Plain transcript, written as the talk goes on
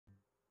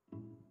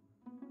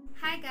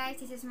Hi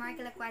guys, this is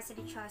McCrae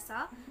and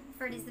Costa.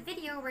 For this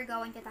video, we're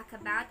going to talk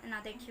about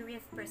another theory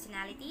of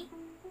personality,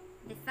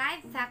 the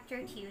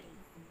 5-factor theory.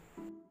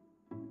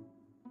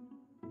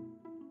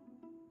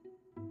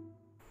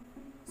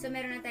 So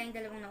meron na tayong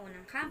dalawang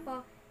naunang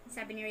kampo.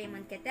 Sabi ni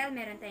Raymond Cattell,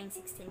 meron tayong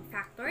 16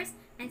 factors.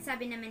 And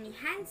sabi naman ni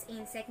Hans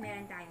Eysenck,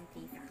 meron tayong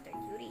 3-factor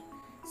theory.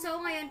 So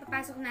ngayon,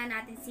 papasok na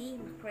natin si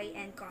McCrae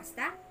and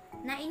Costa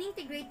na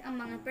in-integrate ang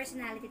mga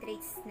personality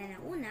traits na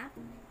nauna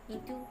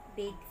into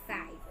Big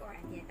 5 or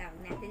ang tinatawag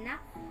natin na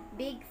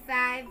Big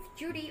 5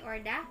 theory or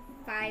the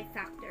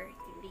 5-factor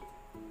theory.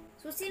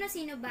 So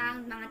sino-sino ba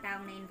ang mga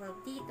taong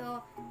na-involved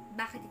dito?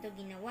 Bakit ito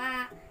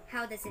ginawa?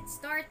 How does it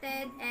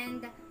started?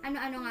 And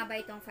ano-ano nga ba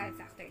itong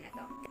 5-factor na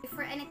to?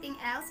 Before anything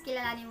else,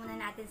 kilalanin muna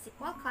natin si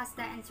Paul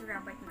Costa and si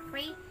Robert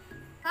McCrae.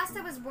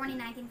 Costa was born in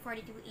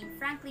 1942 in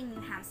Franklin,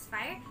 New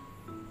Hampshire.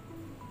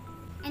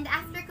 And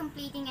after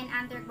completing an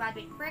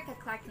undergraduate work at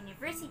Clark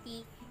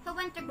University, he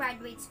went to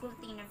graduate school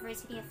at the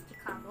University of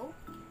Chicago,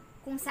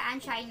 kung saan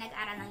siya ay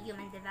nag-aral ng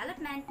Human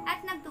Development at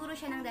nagturo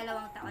siya ng 2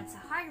 taon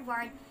sa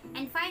Harvard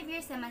and 5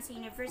 years naman sa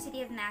University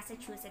of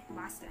Massachusetts,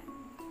 Boston.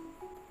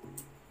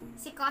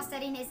 Si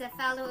Costa rin is a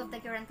fellow of the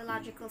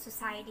Gerontological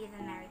Society of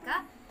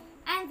America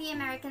and the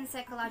American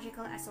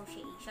Psychological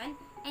Association,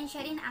 and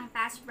siya rin ang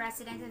past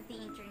president of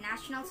the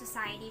International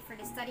Society for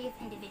the Study of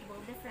Individual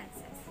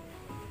Differences.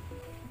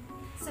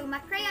 So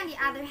McCrae, on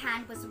the other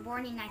hand, was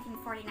born in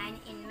 1949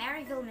 in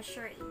Maryville,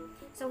 Missouri.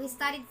 So he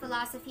studied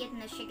philosophy at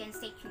Michigan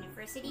State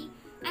University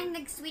and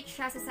nag-switch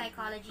siya sa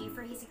psychology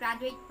for his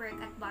graduate work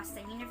at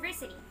Boston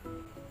University.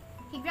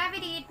 He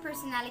gravitated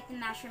personality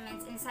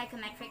measurements in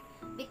psychometric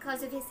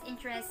because of his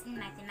interest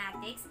in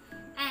mathematics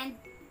and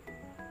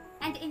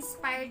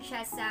inspired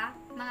siya sa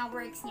mga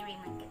works ni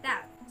Raymond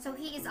Cattell. So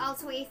he is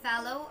also a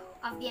fellow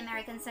of the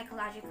American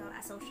Psychological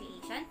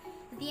Association,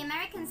 the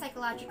American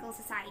Psychological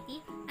Society,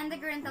 and the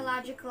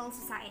Gerontological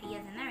Society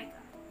of America.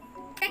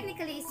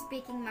 Technically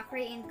speaking,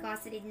 McCrae and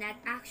Costa did not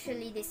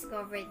actually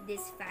discover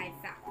these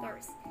 5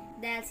 factors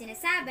dahil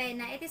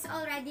sinasabi na it is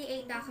already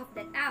a talk of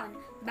the town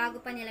bago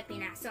pa nila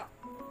pinasok.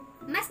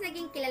 Mas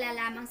naging kilala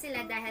lamang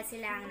sila dahil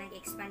sila ang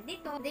nag-expand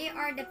dito. They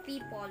are the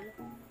people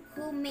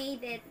who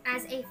made it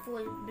as a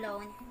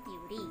full-blown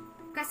theory.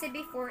 Kasi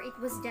before, it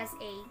was just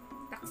a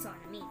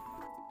taxonomy.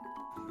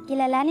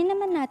 Kilalanin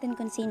naman natin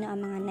kung sino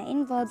ang mga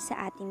na-involved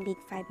sa ating Big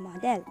 5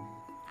 model.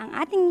 Ang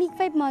ating Big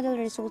 5 model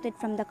resulted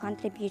from the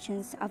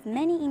contributions of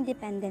many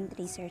independent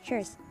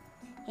researchers,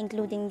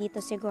 including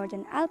dito si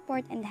Gordon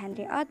Allport and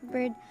Henry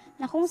Outward,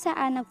 na kung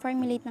saan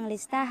nag-formulate ng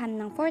listahan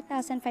ng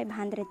 4,500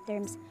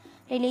 terms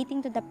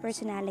relating to the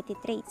personality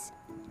traits.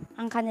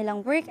 Ang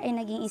kanilang work ay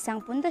naging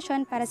isang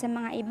pundasyon para sa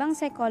mga ibang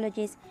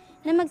psychologists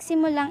na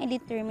magsimulang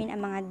i-determine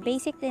ang mga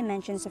basic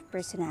dimensions of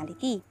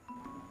personality.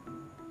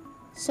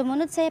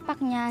 Sumunod sa ipak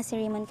niya si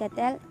Raymond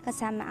Cattell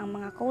kasama ang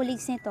mga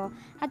colleagues nito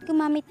at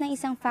gumamit ng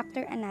isang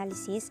factor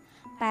analysis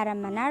para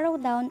ma-narrow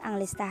down ang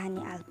listahan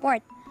ni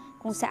Allport,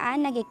 kung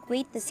saan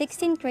nag-equate to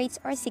 16 traits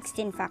or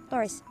 16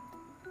 factors.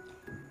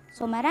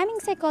 So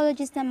maraming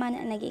psychologists naman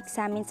ang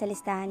nag-examine sa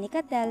listahan ni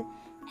Cattell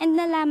and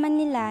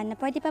nalaman nila na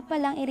pwede pa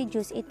palang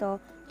i-reduce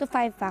ito to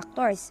 5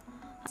 factors.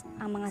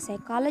 Ang mga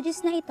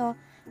psychologists na ito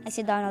ay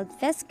si Donald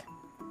Fisk,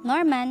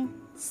 Norman,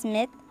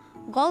 Smith,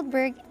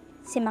 Goldberg,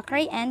 si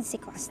McCrae and si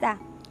Costa.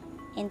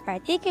 In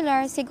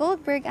particular, si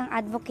Goldberg ang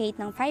advocate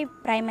ng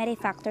 5 primary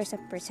factors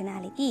of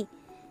personality.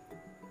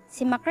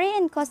 Si McCrae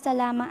and Costa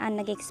lamang ang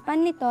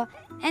nag-expand nito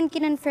and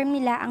kinonfirm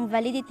nila ang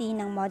validity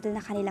ng model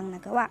na kanilang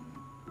nagawa.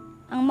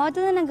 Ang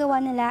model na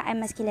nagawa nila ay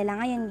mas kilala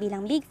ngayon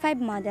bilang Big 5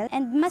 model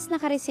and mas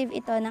nakareceive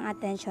ito ng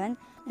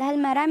attention dahil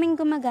maraming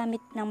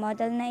gumagamit ng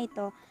model na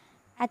ito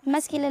at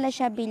mas kilala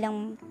siya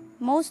bilang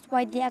most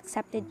widely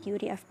accepted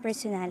theory of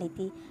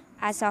personality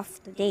as of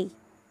today.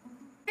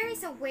 There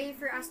is a way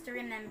for us to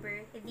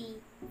remember the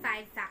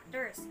 5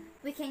 factors.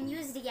 We can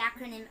use the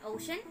acronym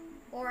OCEAN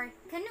or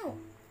CANOE.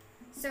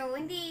 So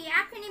in the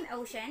acronym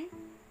OCEAN,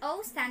 O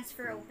stands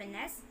for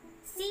openness,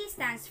 C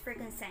stands for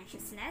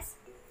conscientiousness,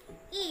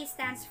 E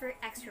stands for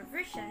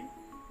extroversion,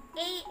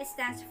 A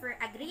stands for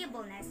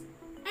agreeableness,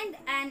 and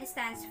N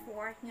stands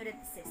for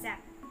neuroticism.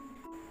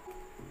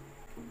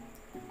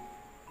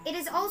 It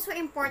is also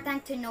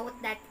important to note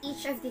that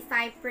each of the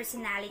 5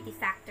 personality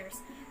factors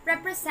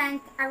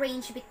represent a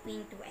range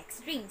between 2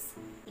 extremes.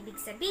 Ibig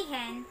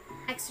sabihin,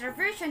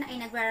 extroversion ay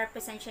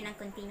nagre-represent siya ng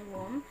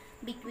continuum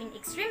between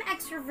extreme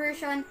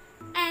extroversion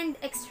and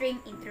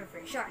extreme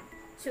introversion.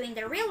 So in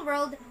the real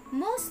world,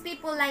 most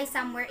people lie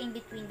somewhere in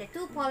between the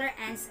 2 polar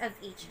ends of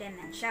each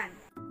dimension.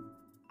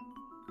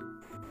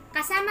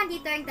 Kasama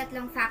dito yung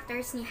 3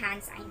 factors ni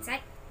Hans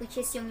Eysenck, which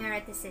is yung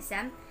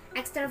neuroticism,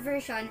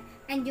 extroversion,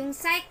 and yung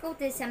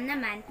psychoticism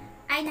naman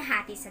ay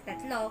nahati sa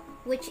 3,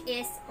 which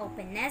is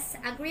openness,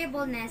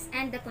 agreeableness,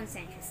 and the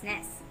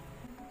conscientiousness.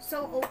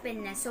 So,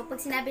 openness. So,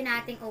 pag sinabi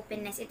nating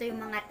openness, ito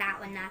yung mga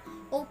tao na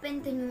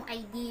open to new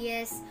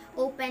ideas,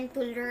 open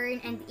to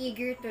learn, and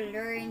eager to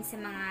learn sa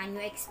mga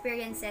new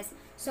experiences.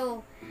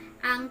 So,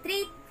 ang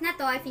trait na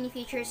to ay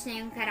fini-features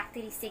na yung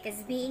characteristic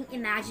as being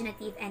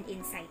imaginative and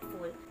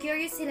insightful.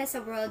 Curious sila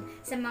sa world,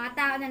 sa mga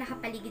tao na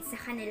nakapaligid sa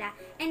kanila,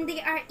 and they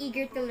are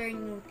eager to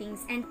learn new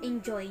things and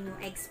enjoy new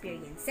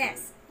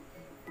experiences.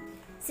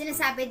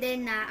 Sinasabi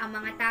din na ang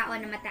mga tao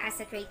na mataas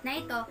sa trait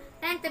na ito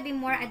tend to be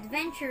more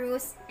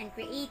adventurous and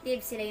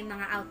creative. Sila yung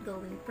mga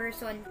outgoing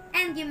person.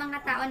 And yung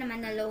mga tao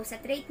naman na low sa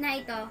trait na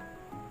ito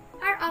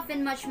are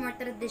often much more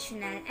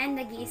traditional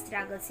and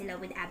nag-i-struggle sila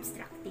with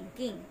abstract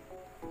thinking.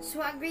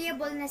 So,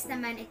 agreeableness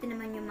naman, ito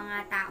naman yung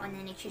mga tao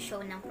na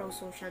nagsishow ng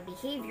pro-social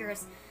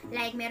behaviors.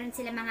 Like, meron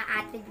sila mga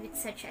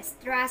attributes such as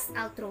trust,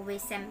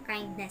 altruism,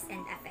 kindness,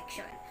 and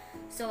affection.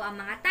 So,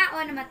 ang mga tao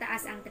na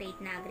mataas ang trait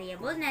na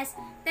agreeableness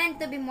tend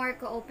to be more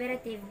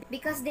cooperative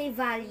because they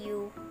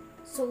value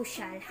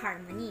social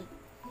harmony.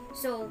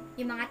 So,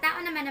 yung mga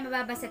tao naman na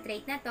mababa sa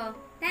trait na to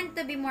tend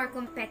to be more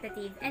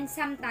competitive and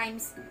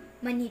sometimes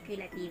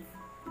manipulative.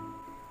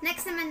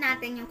 Next naman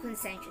natin yung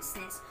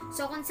conscientiousness.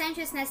 So,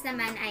 conscientiousness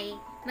naman ay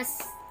mas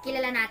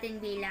kilala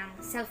natin bilang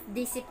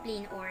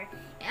self-discipline or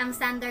ang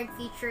standard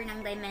feature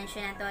ng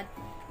dimension na to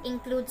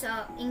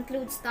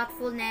includes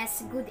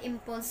thoughtfulness, good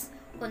impulse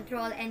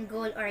control, and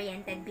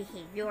goal-oriented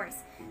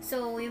behaviors.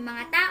 So, yung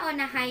mga tao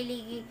na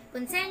highly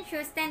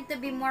conscientious tend to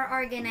be more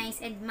organized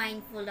and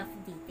mindful of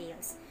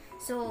details.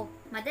 So,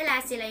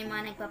 madalas sila yung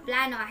mga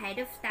nagpaplano ahead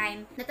of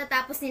time,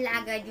 natatapos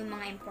nila agad yung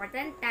mga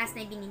important tasks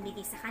na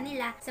binibigay sa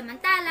kanila.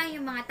 Samantalang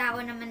yung mga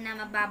tao naman na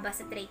mababa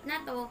sa trait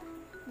na to,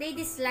 they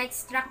dislike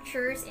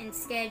structures and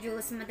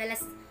schedules.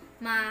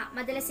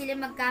 Madalas sila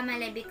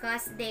magkamali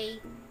because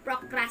they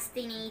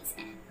procrastinate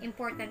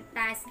important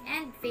tasks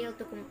and fail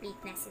to complete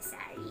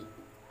necessary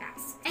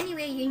tasks.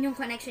 Anyway, yun yung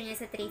connection niya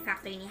sa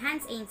 3-factor ni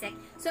Hans Eynsek.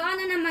 So,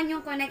 ano naman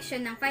yung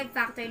connection ng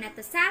 5-factor na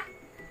to sa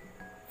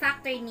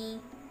factor ni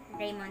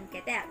Raymond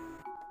Cattell?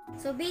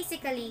 So,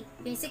 basically,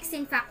 yung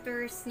 16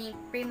 factors ni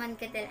Raymond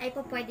Cattell ay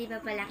pwede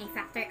pa palang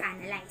i-factor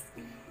analyze.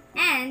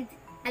 And,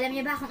 alam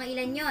niyo ba kung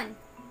ilan yun?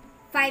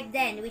 5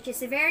 din, which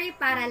is very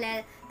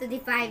parallel to the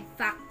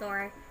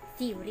 5-factor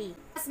theory.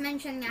 As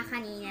mentioned nga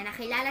kanina,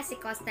 nakilala si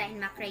Costa and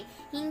McCrae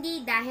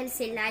hindi dahil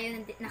sila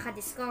yung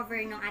nakadiscover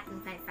ng ating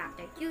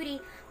 5-factor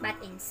theory, but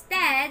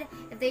instead,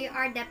 they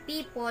are the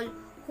people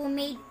who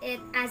made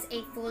it as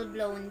a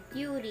full-blown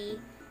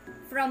theory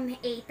from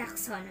a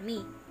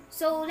taxonomy.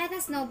 So, let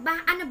us know,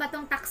 ano ba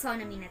tong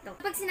taxonomy na to?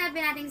 Pag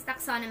sinabi natin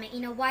taxonomy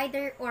in a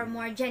wider or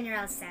more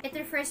general sense, it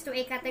refers to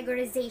a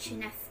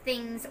categorization of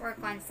things or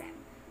concepts.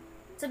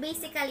 So,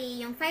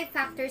 basically, yung 5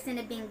 factors na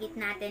nabanggit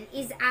natin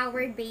is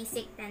our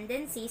basic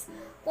tendencies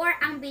or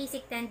ang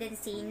basic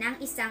tendency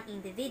ng isang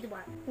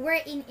individual,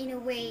 wherein, in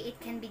a way, it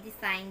can be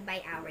defined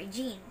by our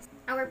genes.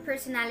 Our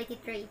personality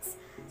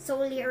traits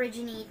solely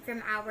originate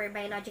from our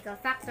biological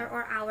factor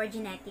or our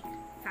genetic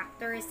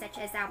factors such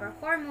as our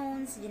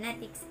hormones,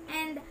 genetics,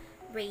 and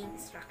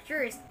brain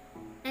structures.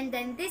 And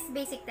then, these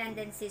basic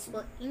tendencies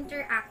will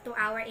interact to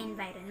our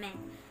environment.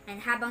 And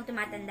habang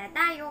tumatanda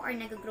tayo or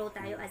nag-grow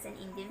tayo as an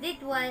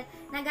individual,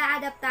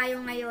 nag-a-adapt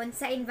tayo ngayon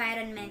sa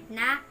environment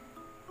na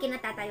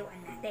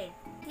kinatatayuan natin.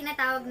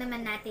 Tinatawag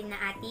naman natin na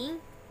ating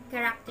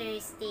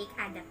characteristic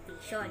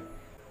adaptation.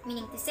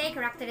 Meaning to say,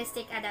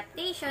 characteristic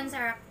adaptations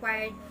are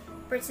acquired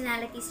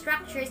personality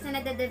structures na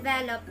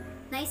nade-develop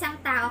na isang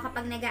tao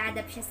kapag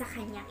nag-a-adapt siya sa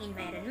kanyang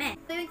environment.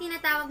 So, yung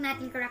tinatawag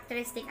nating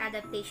characteristic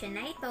adaptation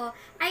na ito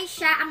ay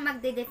siya ang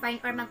magde-define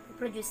or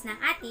mag-produce ng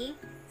ating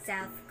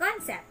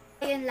self-concept.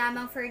 Ayun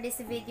lamang for this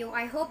video.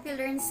 I hope you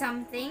learned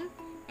something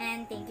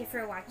and thank you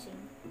for watching.